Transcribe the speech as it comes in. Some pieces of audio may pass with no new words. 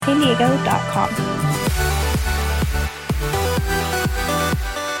sandiego.com.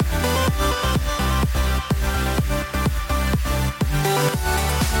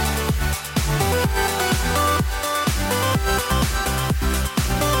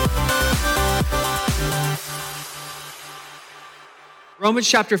 Romans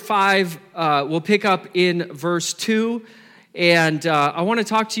chapter 5, we'll pick up in verse 2, and I want to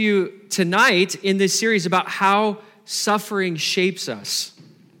talk to you tonight in this series about how suffering shapes us.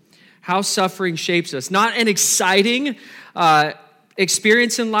 How suffering shapes us. Not an exciting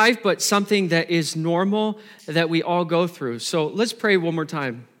experience in life, but something that is normal that we all go through. So let's pray one more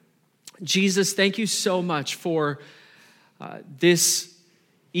time. Jesus, thank you so much for this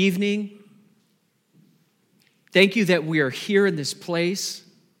evening. Thank you that we are here in this place.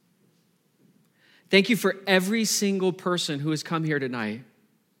 Thank you for every single person who has come here tonight.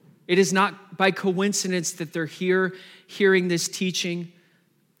 It is not by coincidence that they're here hearing this teaching.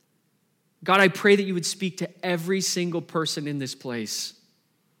 God, I pray that you would speak to every single person in this place.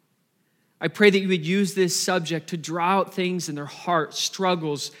 I pray that you would use this subject to draw out things in their heart,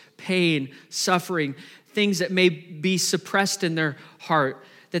 struggles, pain, suffering, things that may be suppressed in their heart,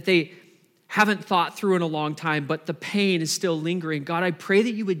 that they haven't thought through in a long time, but the pain is still lingering. God, I pray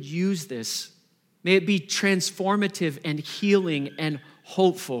that you would use this. May it be transformative and healing and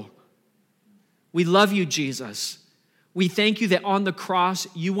hopeful. We love you, Jesus. We thank you that on the cross,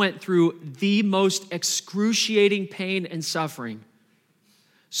 you went through the most excruciating pain and suffering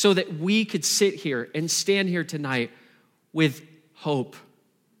so that we could sit here and stand here tonight with hope.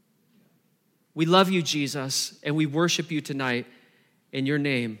 We love you, Jesus, and we worship you tonight in your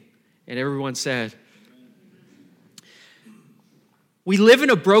name. And everyone said, we live in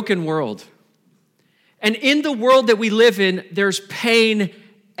a broken world. And in the world that we live in, there's pain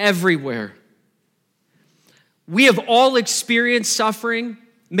everywhere. We have all experienced suffering.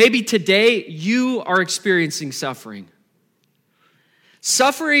 Maybe today you are experiencing suffering.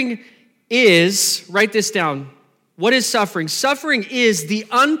 Suffering is, write this down. What is suffering? Suffering is the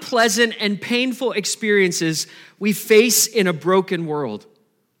unpleasant and painful experiences we face in a broken world.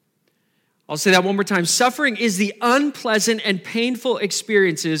 I'll say that one more time. Suffering is the unpleasant and painful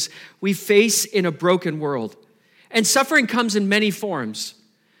experiences we face in a broken world. And suffering comes in many forms.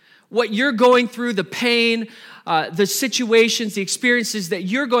 What you're going through, the pain, the situations, the experiences that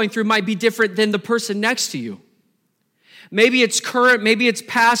you're going through might be different than the person next to you. Maybe it's current, maybe it's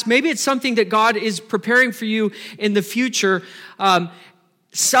past, maybe it's something that God is preparing for you in the future.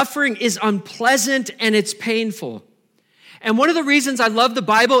 Suffering is unpleasant and it's painful. And one of the reasons I love the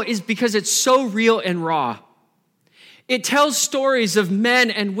Bible is because it's so real and raw. It tells stories of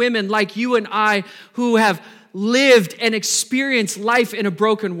men and women like you and I who have lived and experienced life in a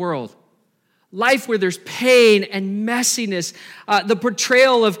broken world. Life where there's pain and messiness. The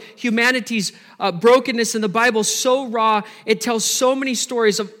portrayal of humanity's brokenness in the Bible is so raw. It tells so many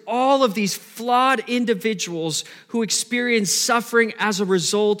stories of all of these flawed individuals who experience suffering as a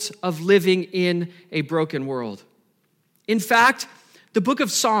result of living in a broken world. In fact, the book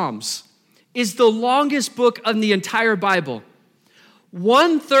of Psalms is the longest book of the entire Bible.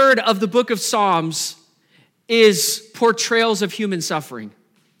 1/3 of the book of Psalms is portrayals of human suffering.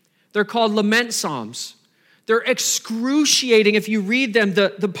 They're called lament psalms. They're excruciating. If you read them,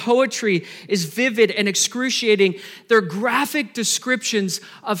 the poetry is vivid and excruciating. They're graphic descriptions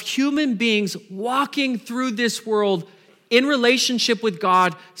of human beings walking through this world in relationship with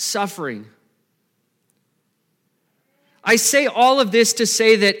God, suffering. I say all of this to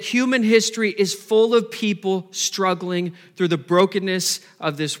say that human history is full of people struggling through the brokenness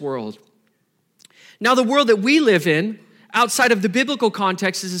of this world. Now, the world that we live in, outside of the biblical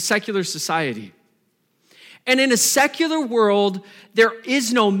context, is a secular society. And in a secular world, there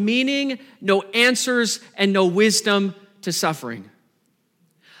is no meaning, no answers, and no wisdom to suffering.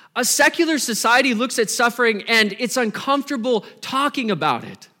 A secular society looks at suffering and it's uncomfortable talking about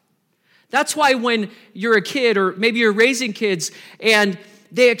it. That's why when you're a kid, or maybe you're raising kids, and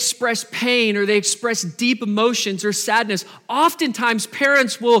they express pain or they express deep emotions or sadness, oftentimes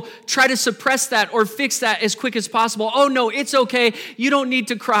parents will try to suppress that or fix that as quick as possible. Oh no, it's okay. You don't need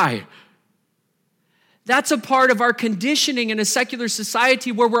to cry. That's a part of our conditioning in a secular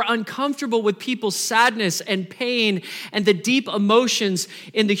society where we're uncomfortable with people's sadness and pain and the deep emotions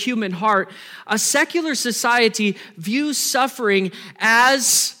in the human heart. A secular society views suffering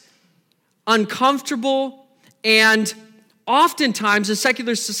as uncomfortable, and oftentimes a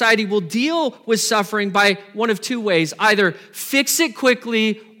secular society will deal with suffering by one of two ways: either fix it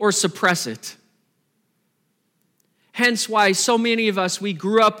quickly or suppress it. Hence why so many of us, we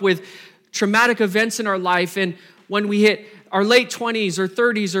grew up with traumatic events in our life, and when we hit our late 20s or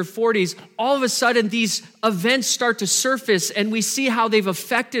 30s or 40s, all of a sudden these events start to surface and we see how they've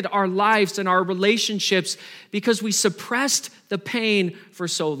affected our lives and our relationships because we suppressed the pain for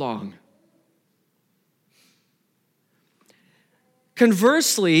so long.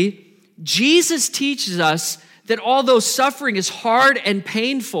 Conversely, Jesus teaches us that although suffering is hard and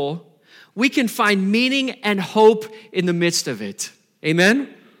painful, we can find meaning and hope in the midst of it.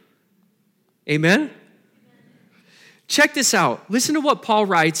 Amen? Amen? Check this out. Listen to what Paul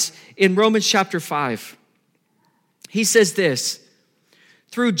writes in Romans chapter 5. He says this,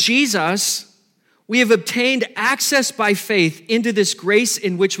 "Through Jesus, we have obtained access by faith into this grace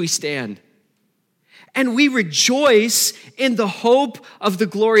in which we stand. And we rejoice in the hope of the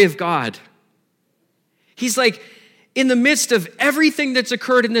glory of God." He's like, in the midst of everything that's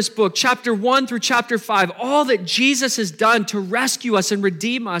occurred in this book, chapter 1 through chapter 5, all that Jesus has done to rescue us and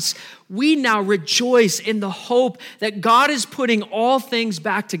redeem us, we now rejoice in the hope that God is putting all things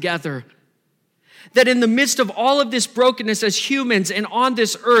back together. That in the midst of all of this brokenness as humans and on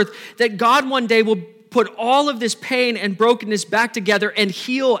this earth, that God one day will put all of this pain and brokenness back together and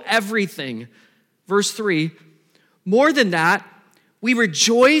heal everything. Verse 3, "More than that, we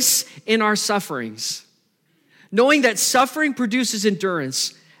rejoice in our sufferings, knowing that suffering produces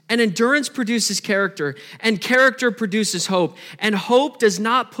endurance, and endurance produces character, and character produces hope. And hope does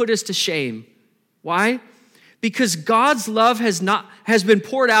not put us to shame." Why? Because God's love has been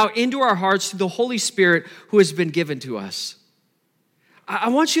poured out into our hearts through the Holy Spirit who has been given to us. I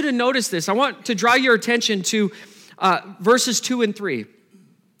want you to notice this. I want to draw your attention to verses 2 and 3.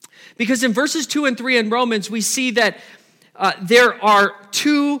 Because in verses 2 and 3 in Romans, we see that there are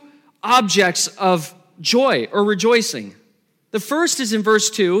two objects of joy or rejoicing. The first is in verse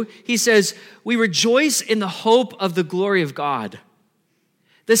 2. He says, "We rejoice in the hope of the glory of God."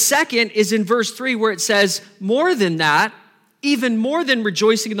 The second is in verse 3 where it says, "More than that, even more than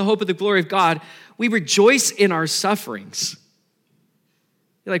rejoicing in the hope of the glory of God, we rejoice in our sufferings."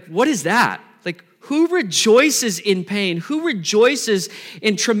 You're like, what is that? Like, who rejoices in pain? Who rejoices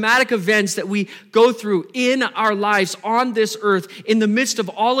in traumatic events that we go through in our lives on this earth in the midst of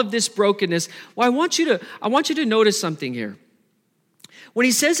all of this brokenness? Well, I want you to notice something here. When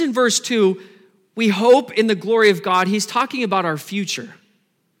he says in verse 2, "We hope in the glory of God," he's talking about our future.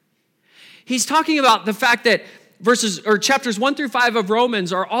 He's talking about the fact that chapters 1 through 5 of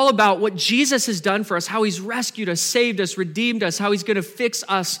Romans are all about what Jesus has done for us, how he's rescued us, saved us, redeemed us, how he's going to fix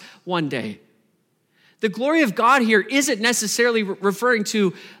us one day. The glory of God here isn't necessarily referring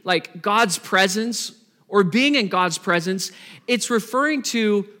to like God's presence or being in God's presence. It's referring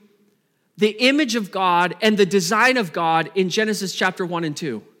to the image of God and the design of God in Genesis chapter 1 and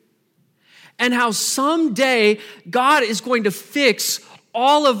 2. And how someday God is going to fix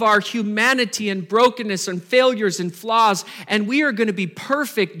all of our humanity and brokenness and failures and flaws, and we are going to be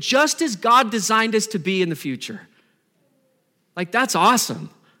perfect just as God designed us to be in the future. Like, that's awesome.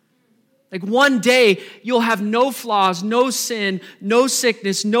 Like, one day you'll have no flaws, no sin, no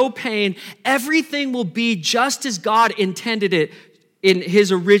sickness, no pain. Everything will be just as God intended it in his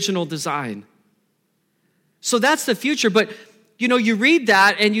original design. So that's the future. But, you read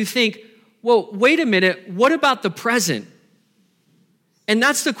that and you think, well, wait a minute, what about the present? And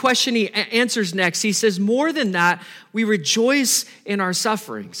that's the question he answers next. He says, "More than that, we rejoice in our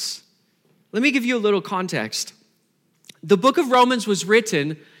sufferings." Let me give you a little context. The book of Romans was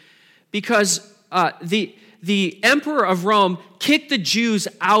written because the emperor of Rome kicked the Jews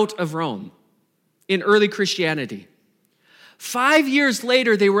out of Rome in early Christianity. 5 years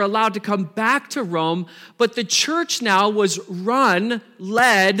later, they were allowed to come back to Rome, but the church now was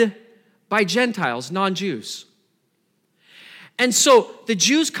led by Gentiles, non-Jews. And so the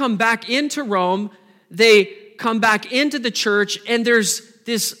Jews come back into Rome, they come back into the church, and there's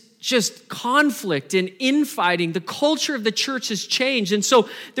this just conflict and infighting. The culture of the church has changed. And so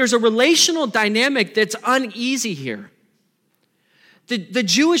there's a relational dynamic that's uneasy here. The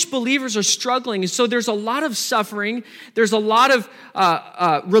Jewish believers are struggling. And so there's a lot of suffering. There's a lot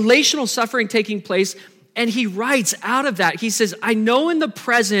of relational suffering taking place. And he writes out of that. He says, "I know in the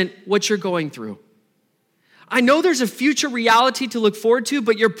present what you're going through. I know there's a future reality to look forward to,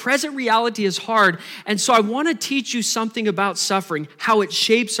 but your present reality is hard. And so I want to teach you something about suffering, how it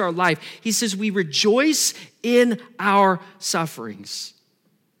shapes our life." He says, "We rejoice in our sufferings."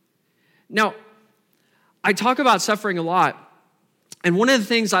 Now, I talk about suffering a lot. And one of the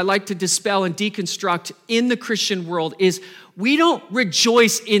things I like to dispel and deconstruct in the Christian world is we don't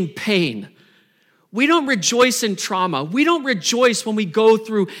rejoice in pain. We don't rejoice in trauma. We don't rejoice when we go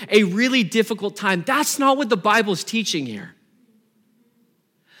through a really difficult time. That's not what the Bible's teaching here.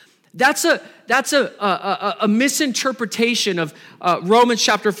 That's that's a misinterpretation of Romans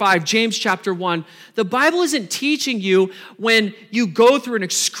chapter 5, James chapter 1. The Bible isn't teaching you when you go through an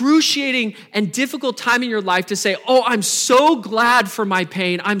excruciating and difficult time in your life to say, oh, I'm so glad for my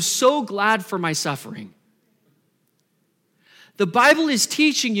pain. I'm so glad for my suffering. The Bible is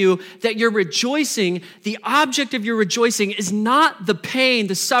teaching you that your rejoicing, the object of your rejoicing is not the pain,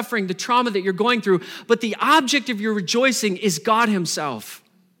 the suffering, the trauma that you're going through, but the object of your rejoicing is God himself.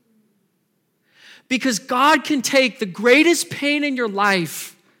 Because God can take the greatest pain in your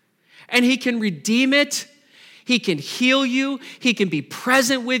life and he can redeem it. He can heal you. He can be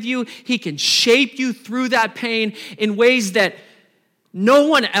present with you. He can shape you through that pain in ways that no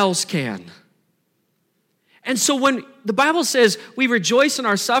one else can. And so when the Bible says we rejoice in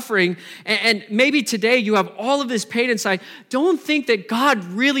our suffering, and maybe today you have all of this pain inside, don't think that God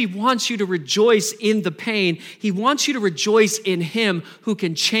really wants you to rejoice in the pain. He wants you to rejoice in him who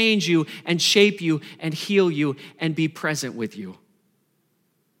can change you and shape you and heal you and be present with you.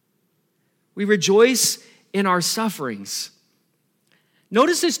 We rejoice in our sufferings.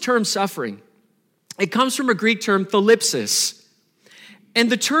 Notice this term suffering. It comes from a Greek term, thalipsis. And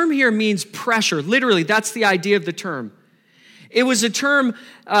the term here means pressure. Literally, that's the idea of the term. It was a term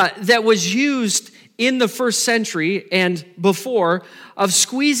that was used in the first century and before of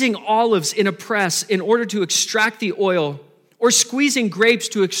squeezing olives in a press in order to extract the oil, or squeezing grapes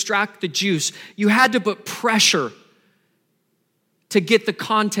to extract the juice. You had to put pressure to get the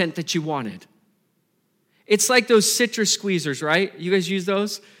content that you wanted. It's like those citrus squeezers, right? You guys use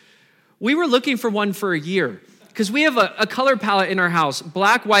those? We were looking for one for a year, because we have a color palette in our house,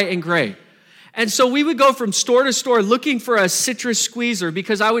 black, white, and gray. And so we would go from store to store looking for a citrus squeezer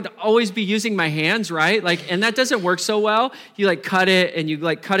because I would always be using my hands, right? And that doesn't work so well. You cut it and you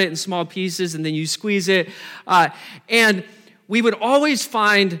cut it in small pieces and then you squeeze it. And we would always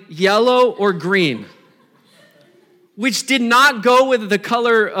find yellow or green, which did not go with the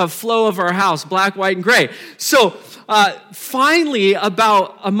color of flow of our house, black, white, and gray. So finally,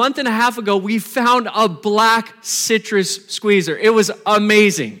 about a month and a half ago, we found a black citrus squeezer. It was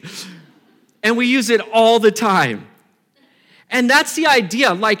amazing. And we use it all the time. And that's the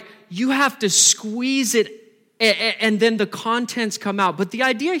idea. You have to squeeze it and then the contents come out. But the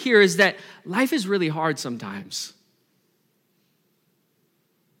idea here is that life is really hard sometimes.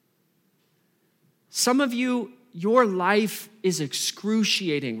 Some of you, your life is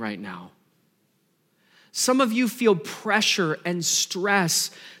excruciating right now. Some of you feel pressure and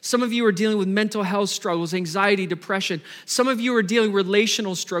stress. Some of you are dealing with mental health struggles, anxiety, depression. Some of you are dealing with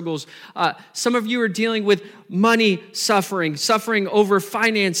relational struggles. Some of you are dealing with money suffering over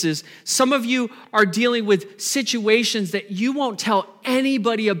finances. Some of you are dealing with situations that you won't tell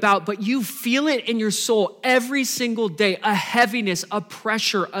anybody about, but you feel it in your soul every single day, a heaviness, a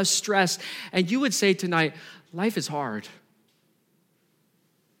pressure, a stress. And you would say tonight, life is hard.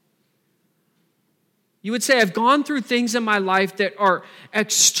 You would say, I've gone through things in my life that are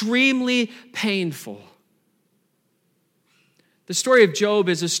extremely painful. The story of Job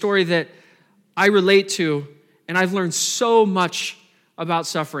is a story that I relate to, and I've learned so much about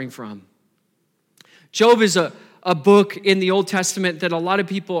suffering from. Job is a book in the Old Testament that a lot of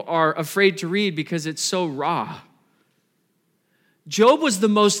people are afraid to read because it's so raw. Job was the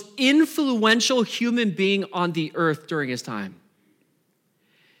most influential human being on the earth during his time.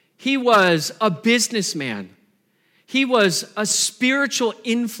 He was a businessman. He was a spiritual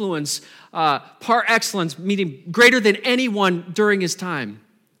influence par excellence, meaning greater than anyone during his time.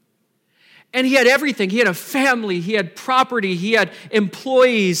 And he had everything. He had a family. He had property. He had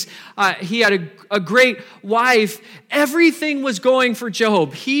employees. He had a great wife. Everything was going for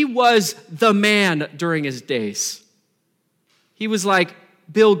Job. He was the man during his days. He was like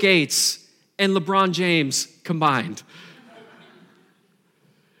Bill Gates and LeBron James combined.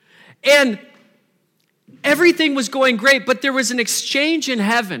 And everything was going great, but there was an exchange in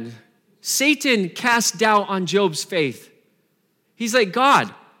heaven. Satan cast doubt on Job's faith. He's like,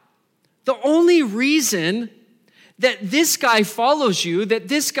 God, the only reason that this guy follows you, that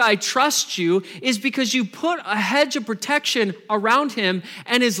this guy trusts you, is because you put a hedge of protection around him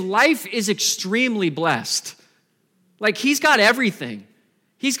and his life is extremely blessed. He's got everything.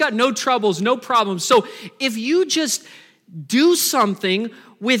 He's got no troubles, no problems. So if you just do something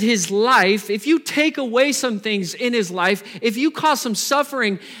with his life, if you take away some things in his life, if you cause some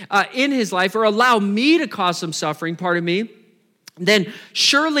suffering in his life, or allow me to cause some suffering, pardon me, then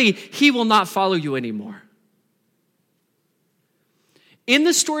surely he will not follow you anymore. In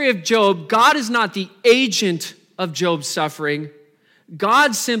the story of Job, God is not the agent of Job's suffering.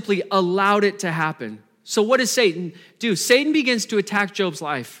 God simply allowed it to happen. So what does Satan do? Satan begins to attack Job's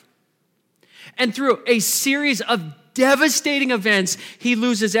life. And through a series of devastating events, he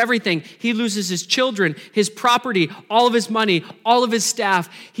loses everything. He loses his children, his property, all of his money, all of his staff.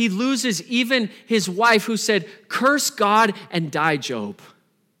 He loses even his wife, who said, "Curse God and die, Job."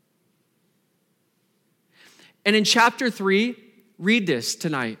 And in chapter 3, read this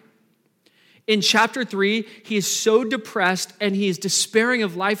tonight. In chapter 3, he is so depressed and he is despairing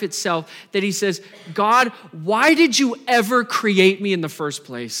of life itself that he says, "God, why did you ever create me in the first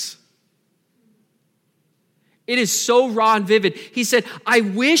place?" It is so raw and vivid. He said, "I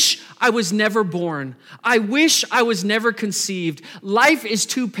wish I was never born. I wish I was never conceived. Life is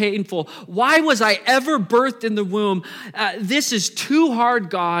too painful. Why was I ever birthed in the womb? This is too hard,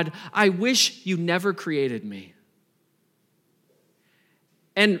 God. I wish you never created me."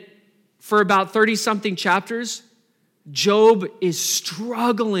 And for about 30-something chapters, Job is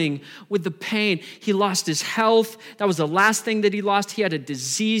struggling with the pain. He lost his health. That was the last thing that he lost. He had a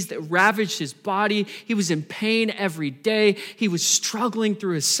disease that ravaged his body. He was in pain every day. He was struggling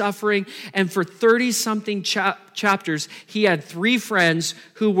through his suffering. And for 30-something chapters, he had 3 friends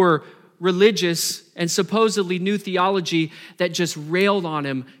who were religious and supposedly knew theology that just railed on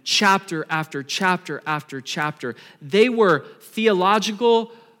him chapter after chapter after chapter. They were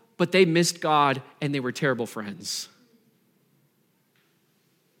theological, but they missed God, and they were terrible friends.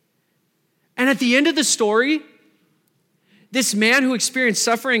 And at the end of the story, this man who experienced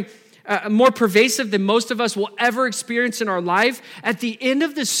suffering more pervasive than most of us will ever experience in our life, at the end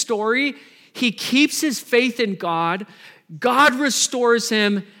of the story, he keeps his faith in God. God restores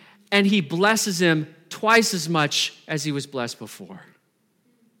him, and he blesses him twice as much as he was blessed before.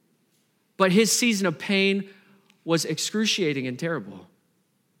 But his season of pain was excruciating and terrible.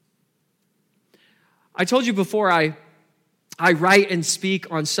 I told you before, I write and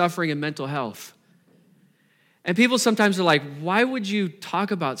speak on suffering and mental health. And people sometimes are like, "Why would you talk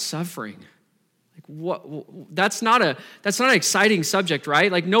about suffering? Like, what? That's not an exciting subject,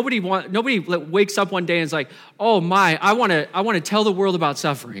 right? Like nobody wakes up one day and is like, "Oh my, I want to tell the world about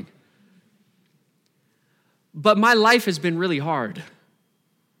suffering." But my life has been really hard.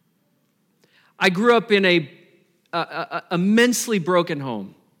 I grew up in a immensely broken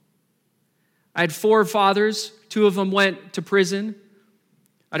home. I had 4 fathers. 2 of them went to prison.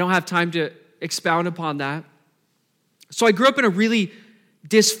 I don't have time to expound upon that. So I grew up in a really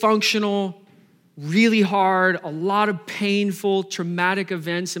dysfunctional, really hard, a lot of painful, traumatic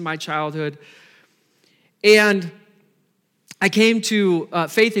events in my childhood. And I came to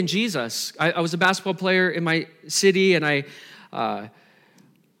faith in Jesus. I was a basketball player in my city, and I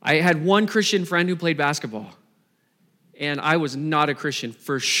had one Christian friend who played basketball. And I was not a Christian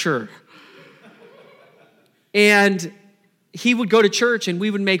for sure. And he would go to church and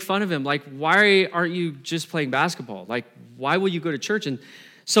we would make fun of him. Like, "Why aren't you just playing basketball? Like, why will you go to church?" And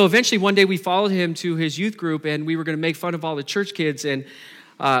so eventually one day we followed him to his youth group and we were going to make fun of all the church kids. And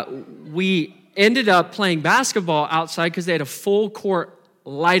we ended up playing basketball outside because they had a full court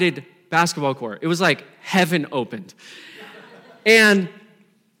lighted basketball court. It was like heaven opened. And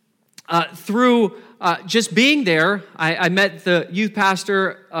through just being there, I met the youth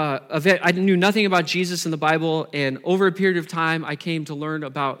pastor. I knew nothing about Jesus and the Bible, and over a period of time, I came to learn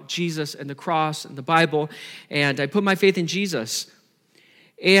about Jesus and the cross and the Bible, and I put my faith in Jesus.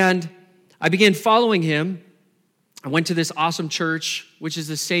 And I began following him. I went to this awesome church, which is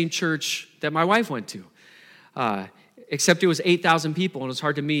the same church that my wife went to, except it was 8,000 people, and it was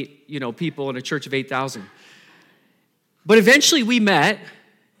hard to meet, people in a church of 8,000. But eventually we met,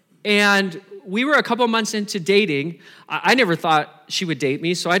 and we were a couple months into dating. I never thought she would date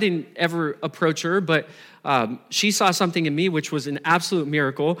me, so I didn't ever approach her, but she saw something in me, which was an absolute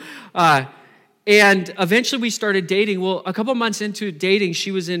miracle. And eventually we started dating. Well, a couple months into dating, she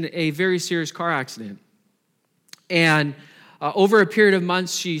was in a very serious car accident. And over a period of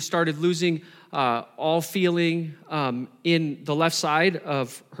months, she started losing all feeling in the left side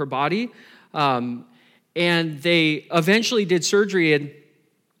of her body. And they eventually did surgery, and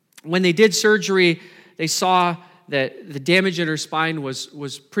when they did surgery, they saw that the damage in her spine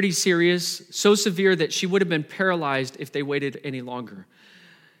was pretty serious, so severe that she would have been paralyzed if they waited any longer.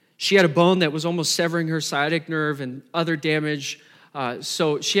 She had a bone that was almost severing her sciatic nerve and other damage.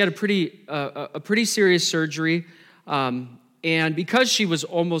 So she had a pretty serious surgery. And because she was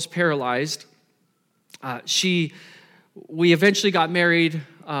almost paralyzed, we eventually got married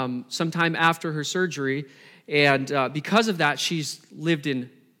sometime after her surgery. And because of that, she's lived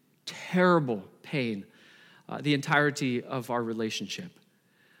in terrible pain the entirety of our relationship.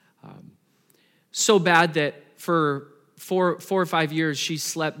 So bad that for 4 or 5 years, she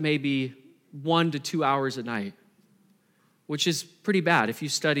slept maybe 1 to 2 hours a night, which is pretty bad if you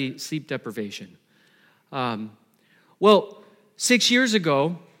study sleep deprivation. 10 years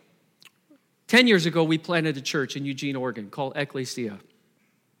ago, we planted a church in Eugene, Oregon called Ecclesia.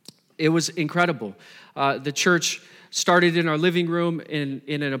 It was incredible. The church started in our living room in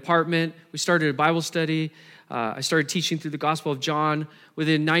an apartment. We started a Bible study. I started teaching through the Gospel of John.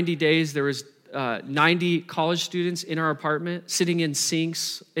 Within 90 days, there was 90 college students in our apartment, sitting in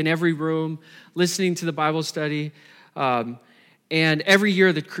sinks in every room, listening to the Bible study. And every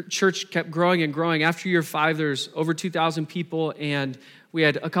year, the church kept growing and growing. After year 5, there's over 2,000 people, and we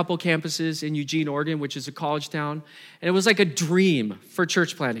had a couple campuses in Eugene, Oregon, which is a college town. And it was like a dream for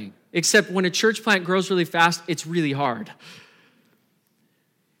church planting, except when a church plant grows really fast, it's really hard.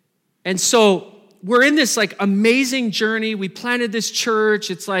 And so we're in this like amazing journey. We planted this church.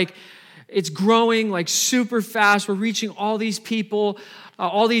 It's growing like super fast. We're reaching all these people.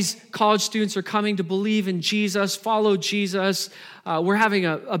 All these college students are coming to believe in Jesus, follow Jesus. We're having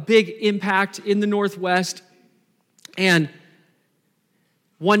a big impact in the Northwest. And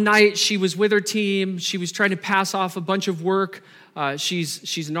one night she was with her team. She was trying to pass off a bunch of work.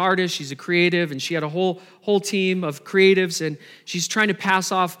 She's an artist, she's a creative, and she had a whole team of creatives, and she's trying to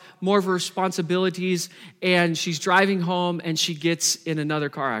pass off more of her responsibilities, and she's driving home, and she gets in another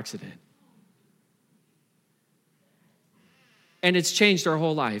car accident. And it's changed her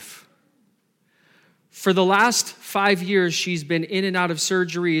whole life. For the last 5 years, she's been in and out of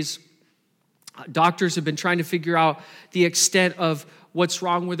surgeries. Doctors have been trying to figure out the extent of what's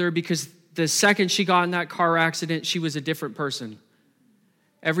wrong with her, because the second she got in that car accident, she was a different person.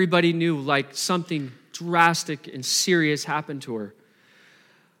 Everybody knew like something drastic and serious happened to her.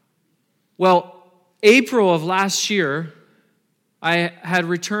 Well, April of last year, I had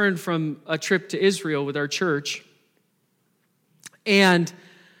returned from a trip to Israel with our church, and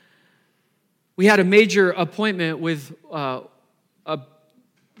we had a major appointment with a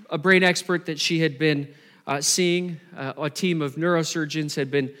brain expert that she had been seeing. A team of neurosurgeons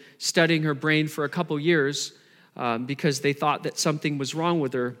had been studying her brain for a couple years because they thought that something was wrong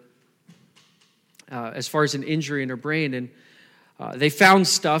with her as far as an injury in her brain. And they found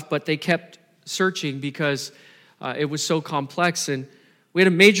stuff, but they kept searching because it was so complex. And we had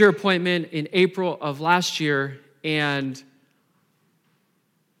a major appointment in April of last year, and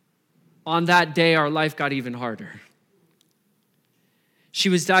on that day, our life got even harder. She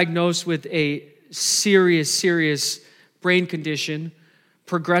was diagnosed with a serious brain condition,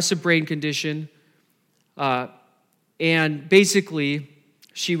 progressive brain condition, and basically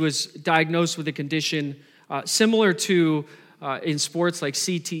she was diagnosed with a condition similar to in sports like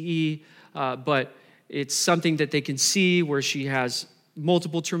CTE, but it's something that they can see where she has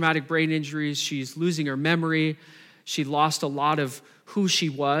multiple traumatic brain injuries. She's losing her memory. She lost a lot of who she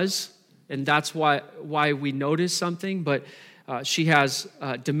was, and that's why we notice something, but she has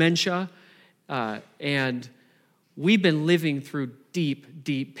dementia. And we've been living through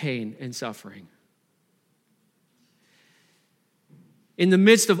deep pain and suffering. In the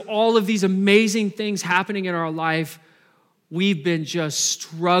midst of all of these amazing things happening in our life, we've been just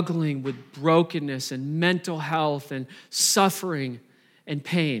struggling with brokenness and mental health and suffering and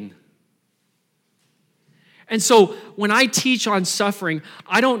pain. And so when I teach on suffering,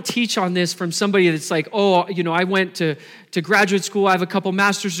 I don't teach on this from somebody that's like, oh, I went to graduate school, I have a couple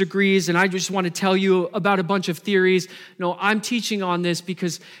master's degrees, and I just want to tell you about a bunch of theories. No, I'm teaching on this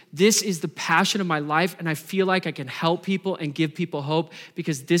because this is the passion of my life, and I feel like I can help people and give people hope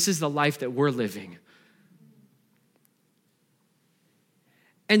because this is the life that we're living.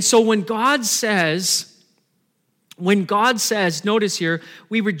 And so when God says, notice here,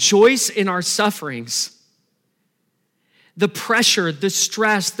 we rejoice in our sufferings. The pressure, the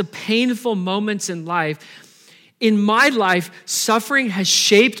stress, the painful moments in life. In my life, suffering has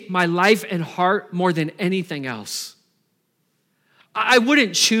shaped my life and heart more than anything else. I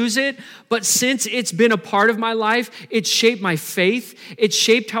wouldn't choose it, but since it's been a part of my life, it's shaped my faith. It's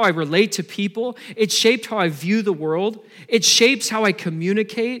shaped how I relate to people. It's shaped how I view the world. It shapes how I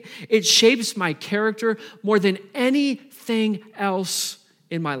communicate. It shapes my character more than anything else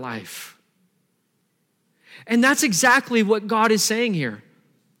in my life. And that's exactly what God is saying here.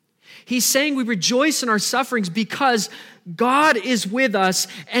 He's saying we rejoice in our sufferings because God is with us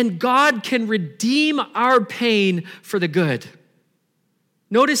and God can redeem our pain for the good.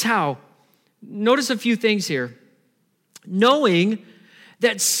 Notice how. Notice a few things here. Knowing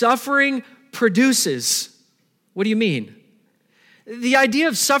that suffering produces. What do you mean? The idea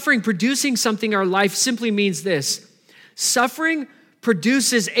of suffering producing something in our life simply means this. Suffering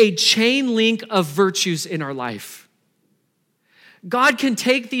produces a chain link of virtues in our life. God can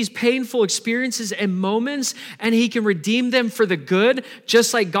take these painful experiences and moments and he can redeem them for the good,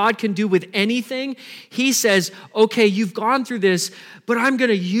 just like God can do with anything. He says, okay, you've gone through this, but I'm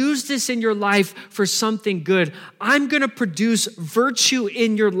going to use this in your life for something good. I'm going to produce virtue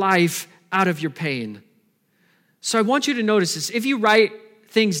in your life out of your pain. So I want you to notice this. If you write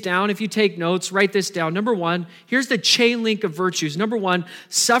things down, if you take notes, write this down. Number one, here's the chain link of virtues. Number one,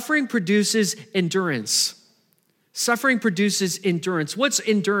 suffering produces endurance. Suffering produces endurance. What's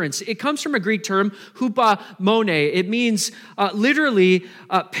endurance? It comes from a Greek term, hupamone. It means literally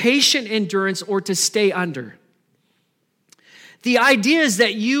patient endurance or to stay under. The idea is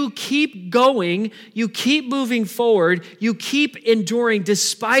that you keep going, you keep moving forward, you keep enduring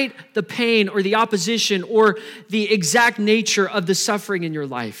despite the pain or the opposition or the exact nature of the suffering in your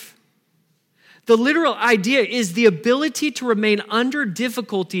life. The literal idea is the ability to remain under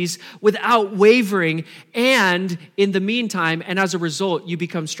difficulties without wavering, and in the meantime, and as a result, you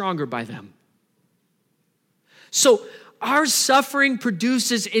become stronger by them. So our suffering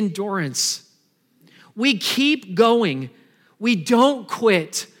produces endurance. We keep going. We don't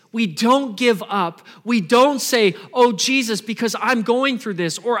quit. We don't give up. We don't say, oh, Jesus, because I'm going through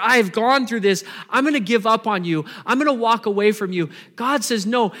this or I've gone through this, I'm going to give up on you. I'm going to walk away from you. God says,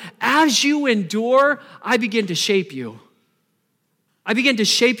 no, as you endure, I begin to shape you. I begin to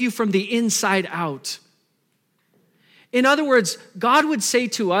shape you from the inside out. In other words, God would say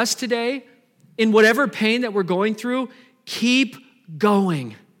to us today, in whatever pain that we're going through, keep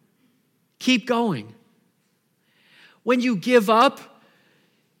going. Keep going. When you give up,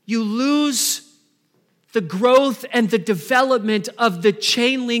 you lose the growth and the development of the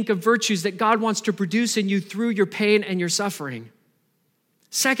chain link of virtues that God wants to produce in you through your pain and your suffering.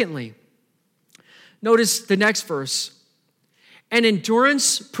 Secondly, notice the next verse. And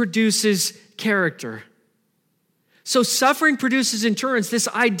endurance produces character. So suffering produces endurance, this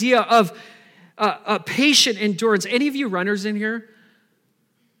idea of patient endurance. Any of you runners in here?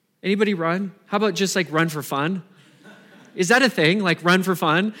 Anybody run? How about just like run for fun? Is that a thing, like run for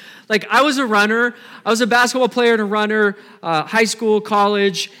fun? Like I was a runner. I was a basketball player and a runner, high school,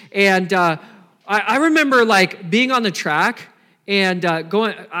 college. And I remember like being on the track and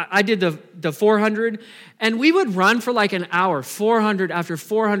going, I did the 400. And we would run for like an hour, 400 after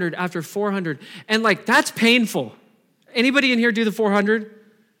 400 after 400. And like that's painful. Anybody in here do the 400?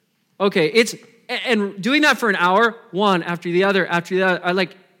 Okay, and doing that for an hour, one after the other,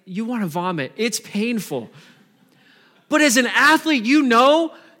 you want to vomit. It's painful. But as an athlete, you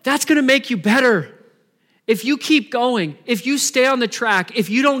know that's going to make you better. If you keep going, if you stay on the track, if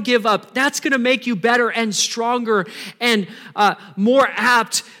you don't give up, that's going to make you better and stronger and more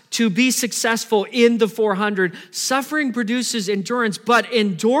apt to be successful in the 400. Suffering produces endurance, but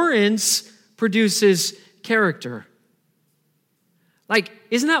endurance produces character. Like,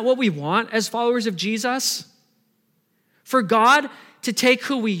 isn't that what we want as followers of Jesus? For God to take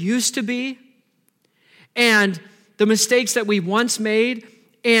who we used to be and the mistakes that we once made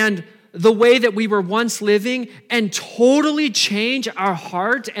and the way that we were once living and totally change our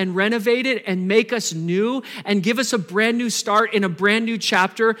heart and renovate it and make us new and give us a brand new start in a brand new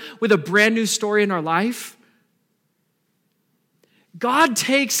chapter with a brand new story in our life. God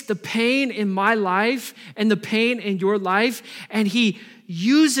takes the pain in my life and the pain in your life and he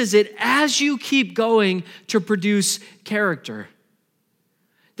uses it as you keep going to produce character.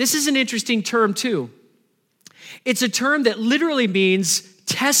 This is an interesting term too. It's a term that literally means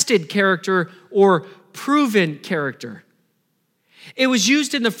tested character or proven character. It was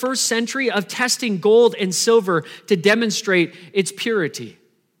used in the first century of testing gold and silver to demonstrate its purity.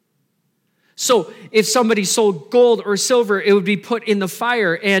 So if somebody sold gold or silver, it would be put in the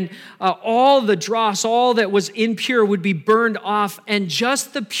fire and all the dross, all that was impure would be burned off and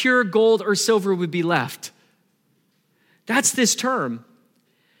just the pure gold or silver would be left. That's this term.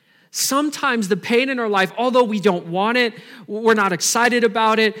 Sometimes the pain in our life, although we don't want it, we're not excited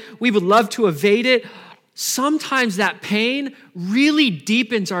about it, we would love to evade it, sometimes that pain really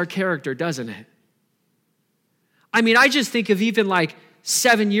deepens our character, doesn't it? I mean, I just think of even like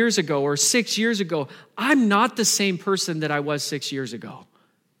 7 years ago or 6 years ago, I'm not the same person that I was 6 years ago.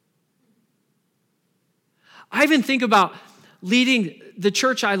 I even think about leading the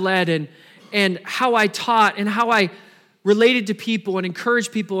church I led and how I taught and how I related to people and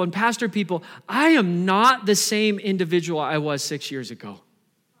encouraged people and pastored people. I am not the same individual I was 6 years ago.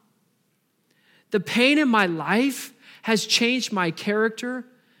 The pain in my life has changed my character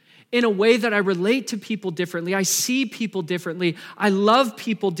in a way that I relate to people differently. I see people differently. I love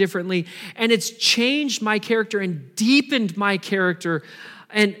people differently. And it's changed my character and deepened my character.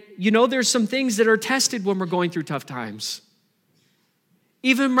 And you know, there's some things that are tested when we're going through tough times.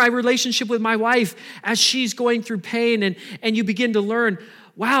 Even my relationship with my wife, as she's going through pain, and you begin to learn,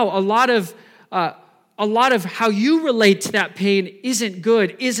 wow, a lot of how you relate to that pain isn't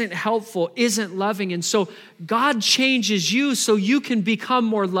good, isn't helpful, isn't loving. And so God changes you so you can become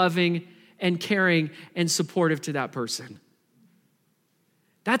more loving and caring and supportive to that person.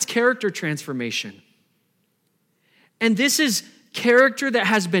 That's character transformation. And this is character that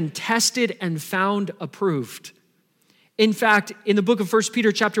has been tested and found approved. In fact, in the book of 1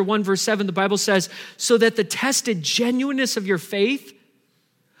 Peter chapter 1, verse 7, the Bible says, so that the tested genuineness of your faith,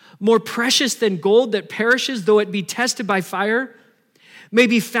 more precious than gold that perishes, though it be tested by fire, may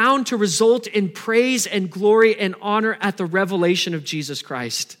be found to result in praise and glory and honor at the revelation of Jesus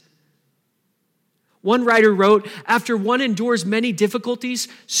Christ. One writer wrote, after one endures many difficulties,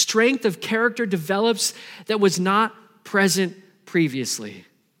 strength of character develops that was not present previously.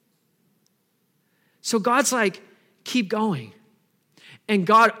 So God's like, keep going. And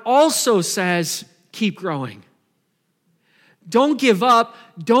God also says, keep growing. Don't give up,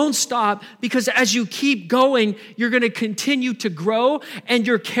 don't stop, because as you keep going, you're going to continue to grow, and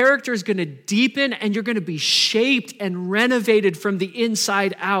your character is going to deepen, and you're going to be shaped and renovated from the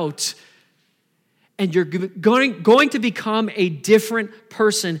inside out. And you're going to become a different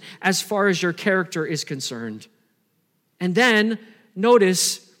person as far as your character is concerned. And then,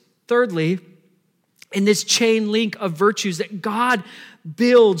 notice, thirdly, in this chain link of virtues that God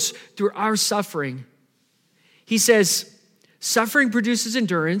builds through our suffering, he says, suffering produces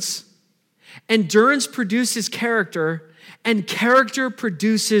endurance, endurance produces character, and character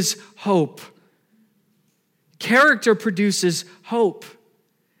produces hope. Character produces hope.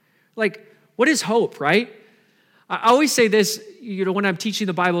 Like, what is hope, right? I always say this, when I'm teaching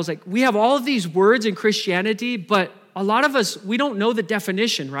the Bible, it's like, we have all of these words in Christianity, but a lot of us, we don't know the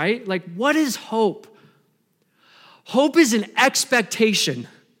definition, right? Like, what is hope? Hope is an expectation.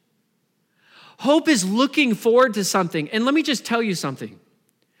 Hope is looking forward to something. And let me just tell you something.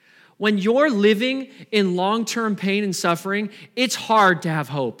 When you're living in long-term pain and suffering, it's hard to have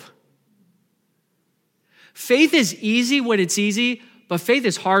hope. Faith is easy when it's easy, but faith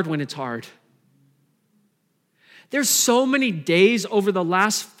is hard when it's hard. There's so many days over the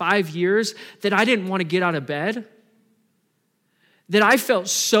last 5 years that I didn't want to get out of bed, that I felt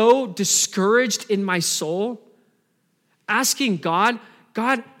so discouraged in my soul, asking God,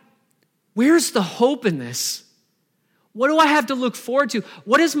 where's the hope in this? What do I have to look forward to?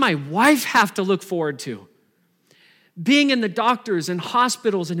 What does my wife have to look forward to? Being in the doctors and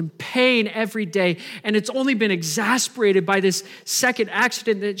hospitals and in pain every day, and it's only been exasperated by this second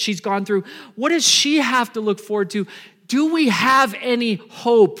accident that she's gone through. What does she have to look forward to? Do we have any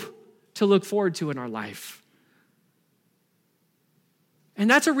hope to look forward to in our life? And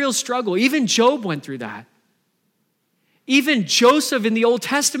that's a real struggle. Even Job went through that. Even Joseph in the Old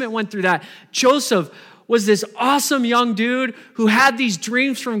Testament went through that. Joseph was this awesome young dude who had these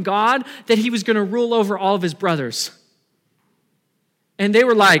dreams from God that he was going to rule over all of his brothers. And they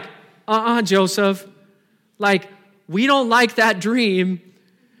were like, Joseph, like, we don't like that dream.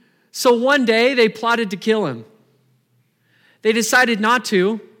 So one day they plotted to kill him. They decided not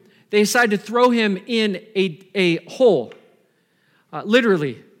to. They decided to throw him in a hole.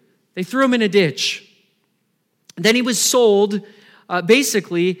 Literally, they threw him in a ditch. Then he was sold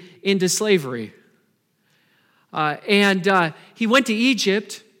basically into slavery. And he went to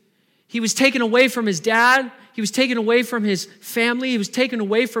Egypt. He was taken away from his dad. He was taken away from his family. He was taken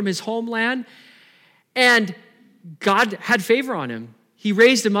away from his homeland. And God had favor on him. He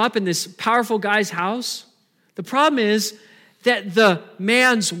raised him up in this powerful guy's house. The problem is that the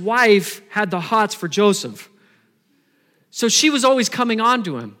man's wife had the hots for Joseph. So she was always coming on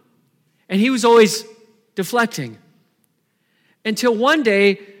to him. And he was always deflecting. Until one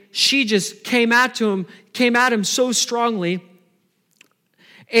day, she just came at him so strongly,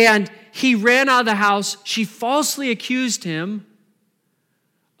 and he ran out of the house. She falsely accused him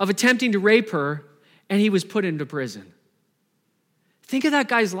of attempting to rape her, and he was put into prison. Think of that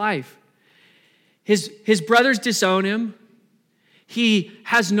guy's life. His brothers disown him. He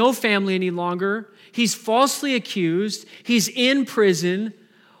has no family any longer. He's falsely accused. He's in prison.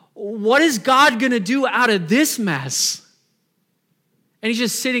 What is God going to do out of this mess? And he's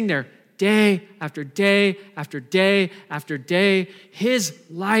just sitting there day after day after day after day. His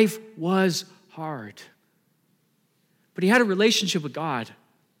life was hard. But he had a relationship with God.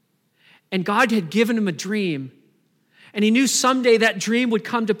 And God had given him a dream. And he knew someday that dream would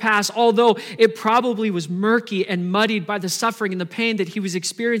come to pass, although it probably was murky and muddied by the suffering and the pain that he was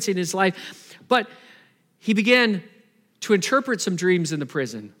experiencing in his life. But he began to interpret some dreams in the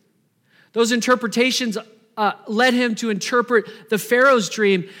prison. Those interpretations led him to interpret the Pharaoh's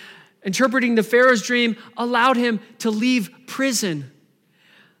dream. Interpreting the Pharaoh's dream allowed him to leave prison.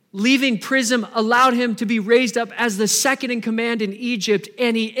 Leaving prison allowed him to be raised up as the second in command in Egypt,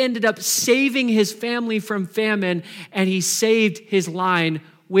 and he ended up saving his family from famine, and he saved his line,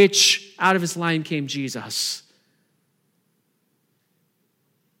 which out of his line came Jesus.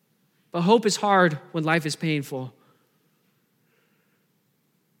 But hope is hard when life is painful.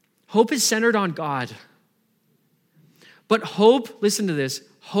 Hope is centered on God. But hope, listen to this,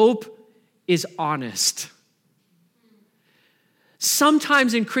 hope is honest.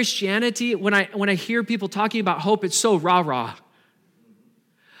 Sometimes in Christianity, when I hear people talking about hope, it's so rah-rah.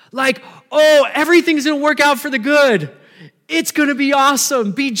 Like, oh, everything's going to work out for the good. It's going to be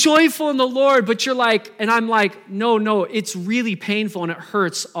awesome. Be joyful in the Lord. But you're like, and I'm like, no, it's really painful and it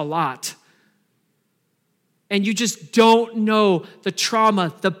hurts a lot. And you just don't know the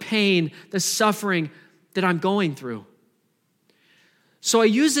trauma, the pain, the suffering that I'm going through. So I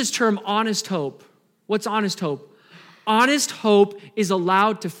use this term honest hope. What's honest hope? Honest hope is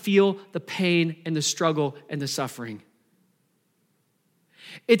allowed to feel the pain and the struggle and the suffering.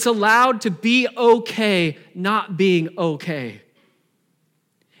 It's allowed to be okay not being okay.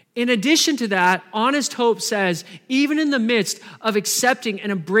 In addition to that, honest hope says, even in the midst of accepting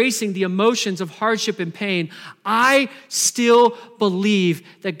and embracing the emotions of hardship and pain, I still believe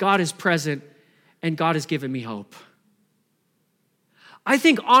that God is present and God has given me hope. I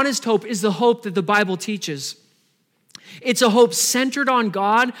think honest hope is the hope that the Bible teaches. It's a hope centered on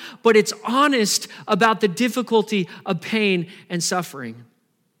God, but it's honest about the difficulty of pain and suffering.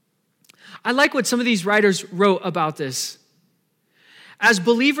 I like what some of these writers wrote about this. As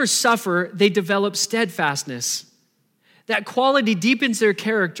believers suffer, they develop steadfastness. That quality deepens their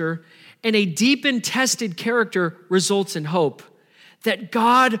character, and a deepened, tested character results in hope that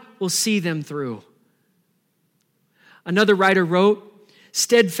God will see them through. Another writer wrote,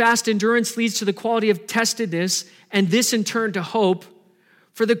 steadfast endurance leads to the quality of testedness, and this in turn to hope.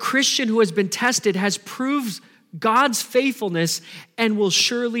 For the Christian who has been tested has proved God's faithfulness and will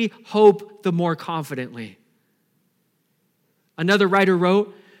surely hope the more confidently. Another writer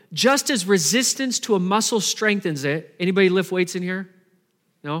wrote, just as resistance to a muscle strengthens it. Anybody lift weights in here?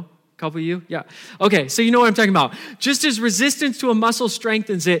 No? A couple of you? Yeah. Okay, so you know what I'm talking about. Just as resistance to a muscle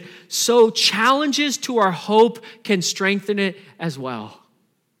strengthens it, so challenges to our hope can strengthen it as well.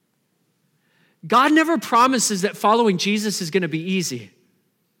 God never promises that following Jesus is going to be easy.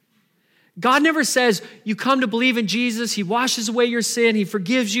 God never says, you come to believe in Jesus, he washes away your sin, he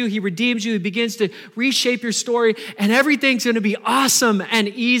forgives you, he redeems you, he begins to reshape your story, and everything's going to be awesome and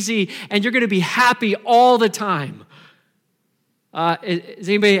easy, and you're going to be happy all the time. Does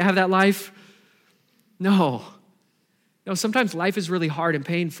anybody have that life? No, sometimes life is really hard and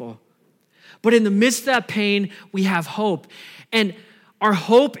painful. But in the midst of that pain, we have hope. And our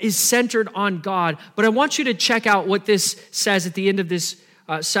hope is centered on God. But I want you to check out what this says at the end of this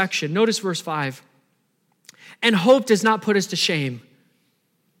section. Notice verse 5. And hope does not put us to shame.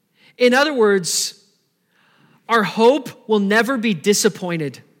 In other words, our hope will never be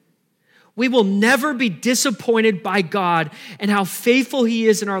disappointed. We will never be disappointed by God and how faithful he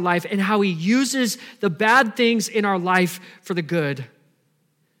is in our life and how he uses the bad things in our life for the good.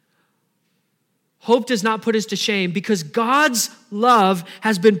 Hope does not put us to shame because God's love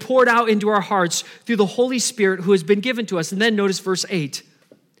has been poured out into our hearts through the Holy Spirit who has been given to us. And then notice verse 8.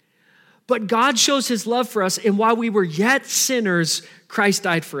 But God shows his love for us, and while we were yet sinners, Christ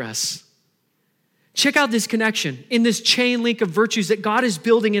died for us. Check out this connection in this chain link of virtues that God is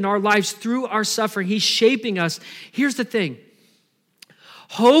building in our lives through our suffering. He's shaping us. Here's the thing.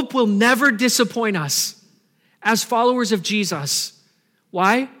 Hope will never disappoint us as followers of Jesus.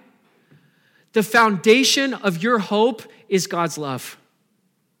 Why? The foundation of your hope is God's love.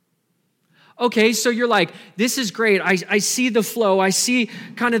 Okay, so you're like, this is great. I see the flow. I see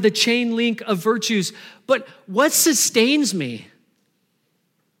kind of the chain link of virtues. But what sustains me?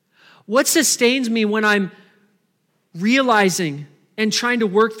 What sustains me when I'm realizing and trying to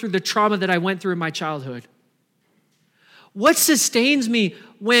work through the trauma that I went through in my childhood? What sustains me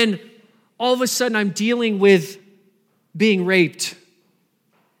when all of a sudden I'm dealing with being raped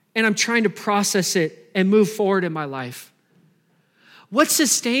and I'm trying to process it and move forward in my life? What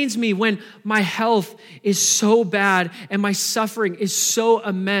sustains me when my health is so bad and my suffering is so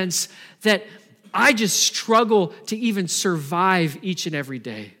immense that I just struggle to even survive each and every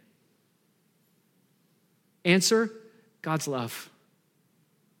day? Answer, God's love.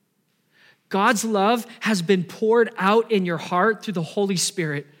 God's love has been poured out in your heart through the Holy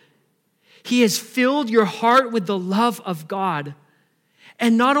Spirit. He has filled your heart with the love of God.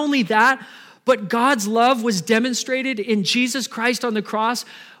 And not only that, but But God's love was demonstrated in Jesus Christ on the cross.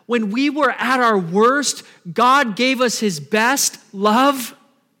 When we were at our worst, God gave us his best love.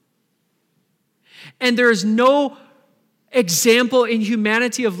 And there is no example in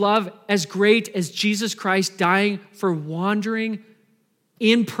humanity of love as great as Jesus Christ dying for wandering,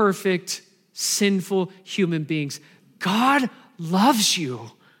 imperfect, sinful human beings. God loves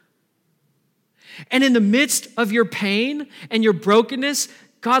you. And in the midst of your pain and your brokenness,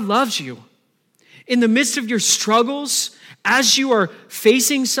 God loves you. In the midst of your struggles, as you are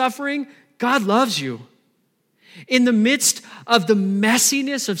facing suffering, God loves you. In the midst of the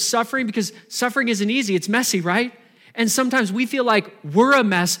messiness of suffering, because suffering isn't easy, it's messy, right? And sometimes we feel like we're a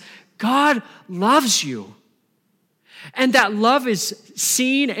mess. God loves you. And that love is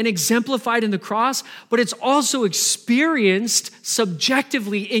seen and exemplified in the cross, but it's also experienced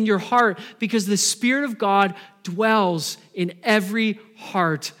subjectively in your heart because the Spirit of God dwells in every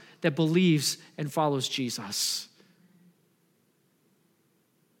heart that believes and follows Jesus.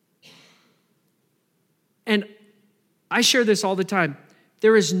 And I share this all the time.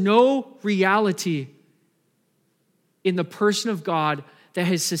 There is no reality in the person of God that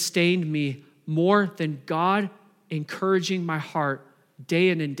has sustained me more than God encouraging my heart day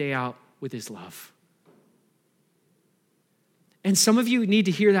in and day out with his love. And some of you need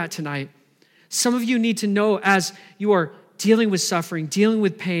to hear that tonight. Some of you need to know as you are dealing with suffering, dealing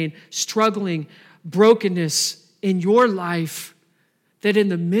with pain, struggling, brokenness in your life, that in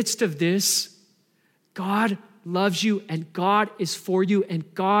the midst of this, God loves you and God is for you and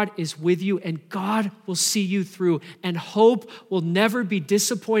God is with you and God will see you through, and hope will never be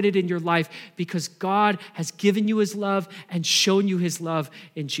disappointed in your life because God has given you his love and shown you his love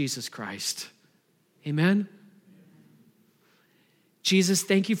in Jesus Christ. Amen? Jesus,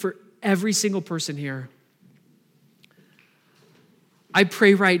 thank you for every single person here. I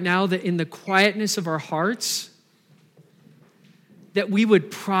pray right now that in the quietness of our hearts, that we would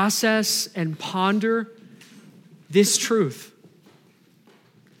process and ponder this truth.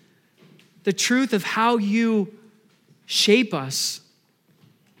 The truth of how you shape us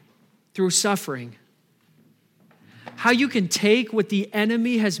through suffering. How you can take what the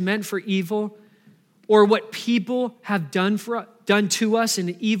enemy has meant for evil or what people have done to us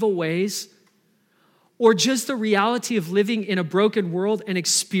in evil ways, or just the reality of living in a broken world and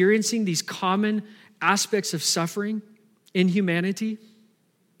experiencing these common aspects of suffering in humanity.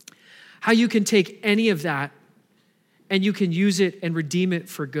 How you can take any of that and you can use it and redeem it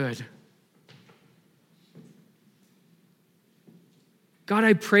for good. God,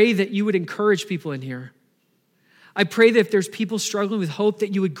 I pray that you would encourage people in here. I pray that if there's people struggling with hope,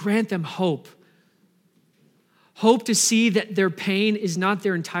 that you would grant them hope. Hope to see that their pain is not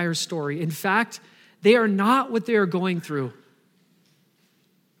their entire story. In fact, they are not what they are going through.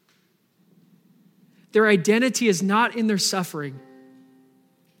 Their identity is not in their suffering,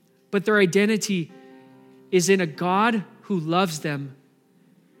 but their identity is in a God who loves them,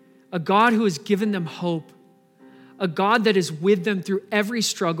 a God who has given them hope, a God that is with them through every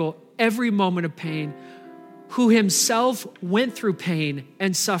struggle, every moment of pain, who himself went through pain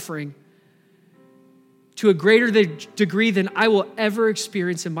and suffering to a greater degree than I will ever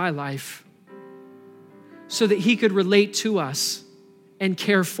experience in my life, so that he could relate to us and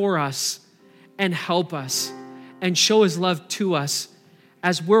care for us and help us and show his love to us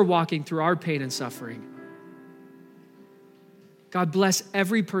as we're walking through our pain and suffering. God, bless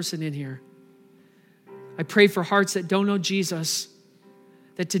every person in here. I pray for hearts that don't know Jesus,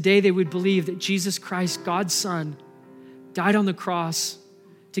 that today they would believe that Jesus Christ, God's Son, died on the cross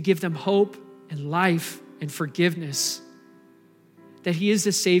to give them hope and life and forgiveness, that he is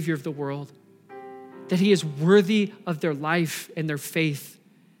the Savior of the world, that he is worthy of their life and their faith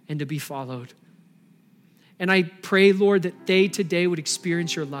and to be followed. And I pray, Lord, that they today would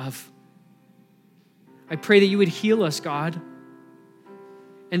experience your love. I pray that you would heal us, God,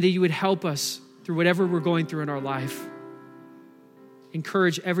 and that you would help us through whatever we're going through in our life.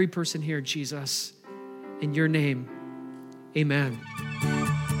 Encourage every person here, Jesus. In your name, amen.